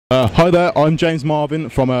Hi there, I'm James Marvin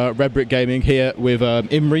from Redbrick Gaming here with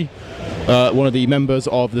Imre, one of the members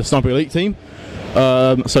of the Sniper Elite team.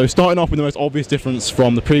 So starting off with the most obvious difference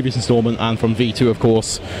from the previous installment and from V2 of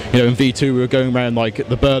course. You know, in V2 we were going around like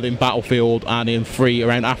the Berlin battlefield and in 3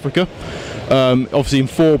 around Africa. Obviously in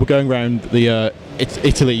 4 we're going around the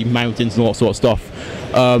Italy mountains and all that sort of stuff.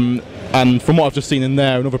 And from what I've just seen in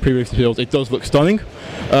there and other previous fields, it does look stunning.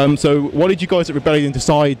 So why did you guys at Rebellion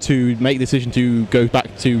decide to make the decision to go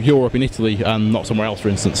back to Europe in Italy and not somewhere else, for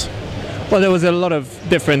instance? Well, there was a lot of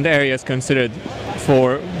different areas considered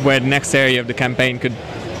for where the next area of the campaign could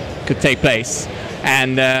take place,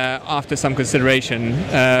 and after some consideration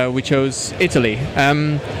we chose Italy.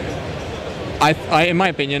 In my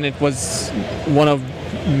opinion, it was one of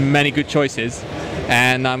many good choices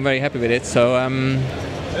and I'm very happy with it. So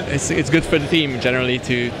it's good for the team generally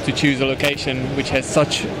to choose a location which has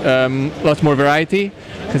such lots more variety,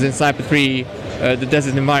 because in Sniper 3 the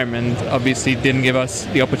desert environment obviously didn't give us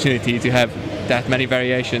the opportunity to have that many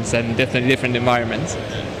variations and different environments.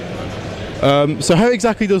 So how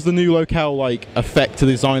exactly does the new locale like affect the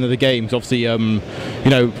design of the game? 'Cause obviously you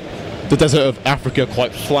know, the desert of Africa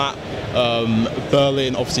quite flat,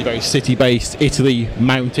 Berlin obviously very city-based, Italy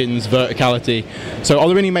mountains, verticality. So are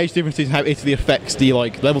there any major differences in how Italy affects the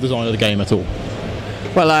like level design of the game at all?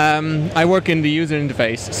 Well, I work in the user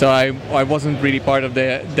interface, so I wasn't really part of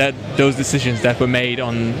those decisions that were made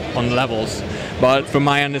on levels. But from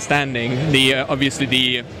my understanding, obviously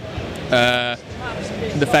the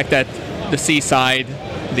fact that the seaside,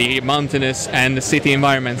 the mountainous and the city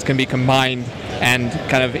environments can be combined and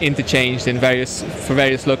kind of interchanged in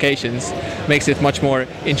various locations makes it much more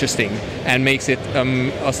interesting and makes it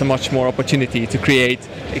also much more opportunity to create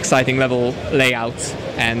exciting level layouts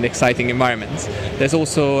and exciting environments. There's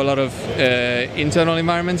also a lot of internal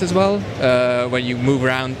environments as well, where you move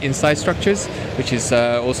around inside structures, which is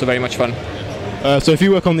also very much fun. So if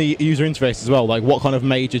you work on the user interface as well, like what kind of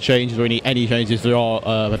major changes or any changes there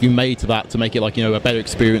are have you made to that to make it like, you know, a better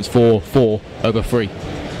experience for 4 over 3?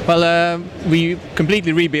 Well, we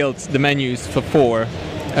completely rebuilt the menus for 4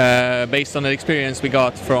 based on the experience we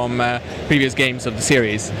got from previous games of the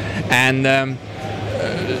series, and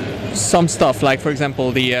some stuff like, for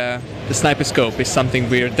example, the sniper scope is something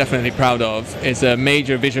we're definitely proud of. It's a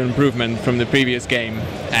major visual improvement from the previous game,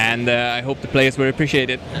 and I hope the players will appreciate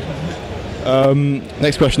it.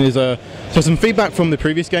 Next question is, so some feedback from the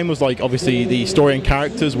previous game was like obviously the story and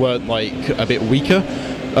characters were like a bit weaker.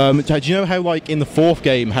 Do you know how like in the 4th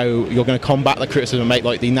game how you're going to combat the criticism and make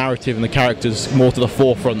like the narrative and the characters more to the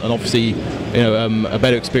forefront and obviously, you know, a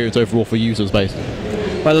better experience overall for users basically?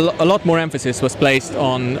 Well, a lot more emphasis was placed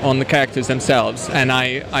on the characters themselves, and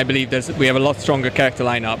I believe we have a lot stronger character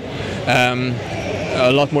lineup. A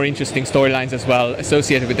lot more interesting storylines as well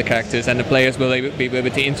associated with the characters, and the players will be able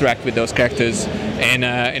to interact with those characters in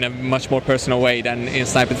a much more personal way than in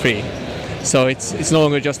Sniper 3. So it's no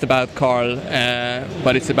longer just about Carl,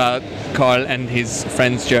 but it's about Carl and his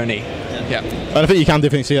friend's journey. Yeah. And I think you can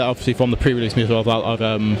definitely see that obviously from the pre-release material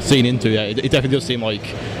I've seen into. Yeah, it definitely does seem like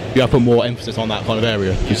you have put more emphasis on that kind of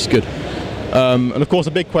area, which is good. And of course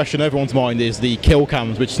a big question in everyone's mind is the kill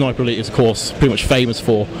cams, which Sniper Elite is of course pretty much famous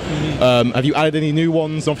for. Have you added any new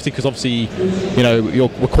ones? Obviously, because obviously, you know,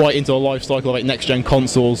 we're quite into the life cycle of like next-gen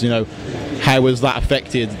consoles. You know, how has that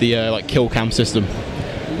affected the like kill cam system?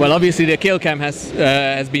 Well, obviously the kill cam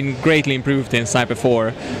has been greatly improved in Sniper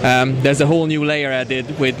 4. There's a whole new layer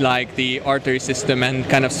added with like the artery system and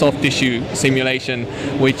kind of soft tissue simulation,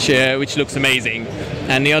 which looks amazing.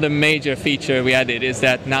 And the other major feature we added is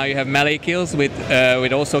that now you have melee kills with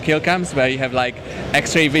also kill cams, where you have like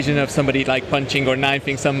X-ray vision of somebody like punching or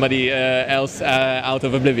knifing somebody else out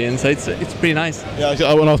of oblivion. So it's pretty nice.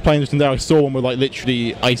 Yeah, when I was playing this in there, I saw one where like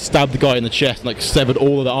literally I stabbed the guy in the chest and like severed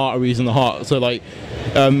all of the arteries in the heart. So like.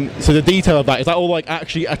 So the detail of that, is that all like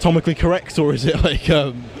actually atomically correct, or is it like?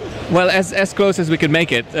 Well, as close as we could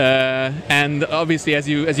make it, and obviously as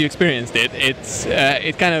you experienced it,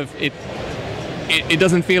 it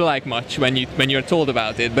doesn't feel like much when you're told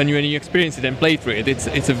about it, but when you experience it and play through it,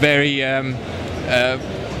 it's a very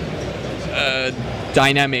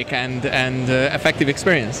dynamic and effective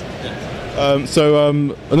experience.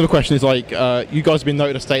 Another question is like, you guys have been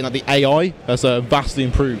noted as stating that the AI has vastly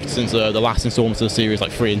improved since the last installments of the series,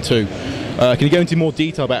 like 3 and 2. Can you go into more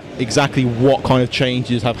detail about exactly what kind of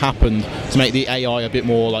changes have happened to make the AI a bit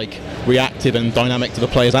more like reactive and dynamic to the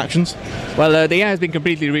player's actions? Well, the AI has been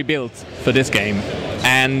completely rebuilt for this game,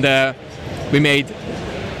 and we made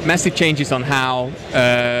massive changes on how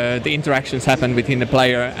the interactions happen between the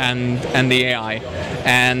player and the AI,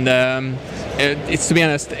 and it's, to be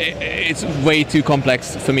honest, it's way too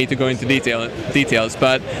complex for me to go into details,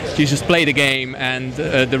 but you just play the game, and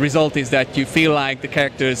the result is that you feel like the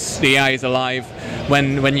AI is alive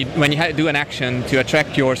when you do an action to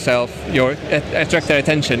attract attract their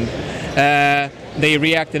attention. They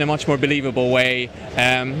react in a much more believable way,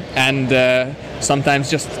 and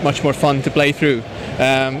sometimes just much more fun to play through,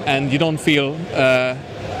 and you don't feel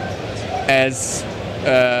as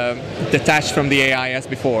detached from the AI as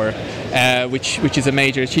before, which is a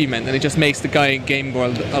major achievement, and it just makes the game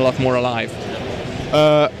world a lot more alive.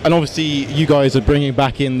 And obviously you guys are bringing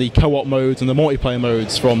back in the co-op modes and the multiplayer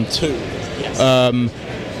modes from 2. Yes.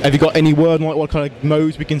 Have you got any word on like what kind of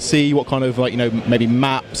modes we can see, what kind of, like, you know, maybe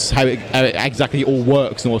maps, how it exactly all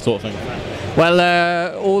works and all sort of thing? Well,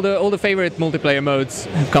 all the favorite multiplayer modes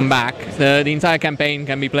have come back. The entire campaign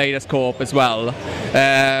can be played as co-op as well.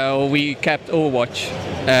 We kept Overwatch,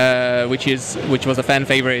 which was a fan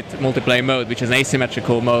favorite multiplayer mode, which is an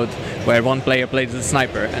asymmetrical mode where one player played as a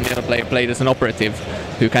sniper and the other player played as an operative,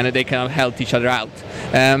 who kind of helped each other out.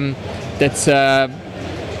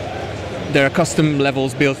 There are custom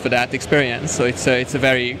levels built for that experience, so it's a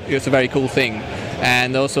very cool thing.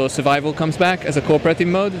 And also survival comes back as a cooperative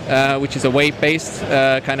mode, which is a wave-based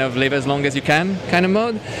kind of live as long as you can kind of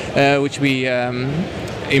mode, which we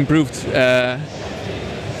improved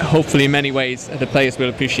hopefully in many ways the players will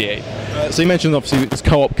appreciate. So you mentioned obviously this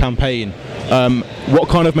co-op campaign. What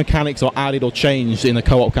kind of mechanics are added or changed in the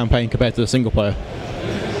co-op campaign compared to the single player?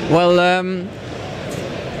 Well,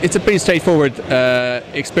 it's a pretty straightforward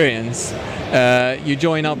experience. You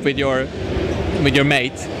join up with your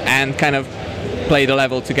mate and kind of play the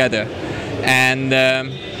level together, and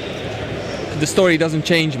the story doesn't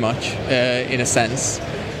change much in a sense,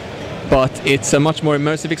 but it's a much more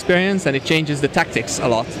immersive experience, and it changes the tactics a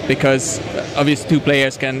lot, because obviously 2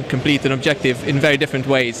 players can complete an objective in very different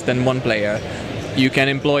ways than 1 player. You can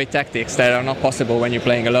employ tactics that are not possible when you're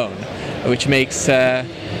playing alone, which makes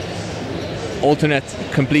alternate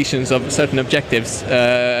completions of certain objectives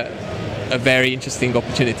a very interesting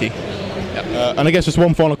opportunity. And I guess just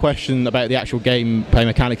one final question about the actual gameplay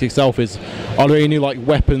mechanics itself is, are there any new like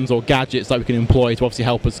weapons or gadgets that we can employ to obviously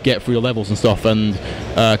help us get through the levels and stuff, and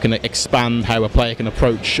can expand how a player can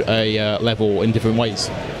approach a level in different ways?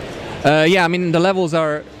 Yeah, I mean, the levels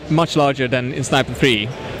are much larger than in Sniper 3,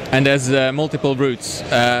 and there's multiple routes,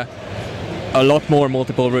 a lot more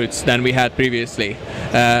multiple routes than we had previously.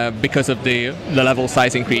 Because of the level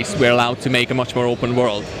size increase, we're allowed to make a much more open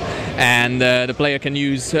world, and the player can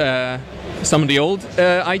use some of the old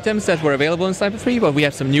items that were available in Sniper 3, but we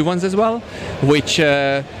have some new ones as well, which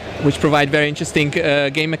provide very interesting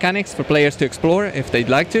game mechanics for players to explore if they'd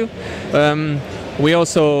like to. We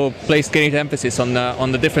also placed great emphasis on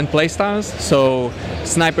the different playstyles, so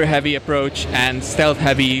sniper-heavy approach and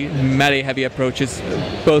stealth-heavy, melee-heavy approaches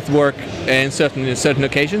both work in certain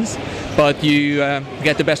occasions, but you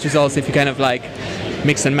get the best results if you kind of like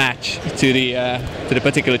mix and match to the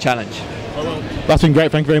particular challenge. That's been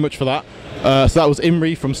great, thank you very much for that. So that was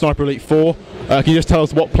Imre from Sniper Elite 4. Can you just tell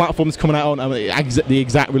us what platform it's coming out on and the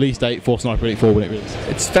exact release date for Sniper Elite 4 when it releases?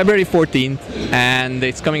 It's February 14th, and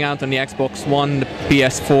it's coming out on the Xbox One, the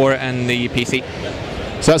PS4 and the PC.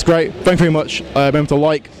 So that's great, thank you very much. Remember to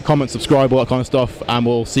like, comment, subscribe, all that kind of stuff, and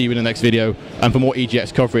we'll see you in the next video. And for more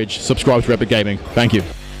EGX coverage, subscribe to Redbrick Gaming. Thank you.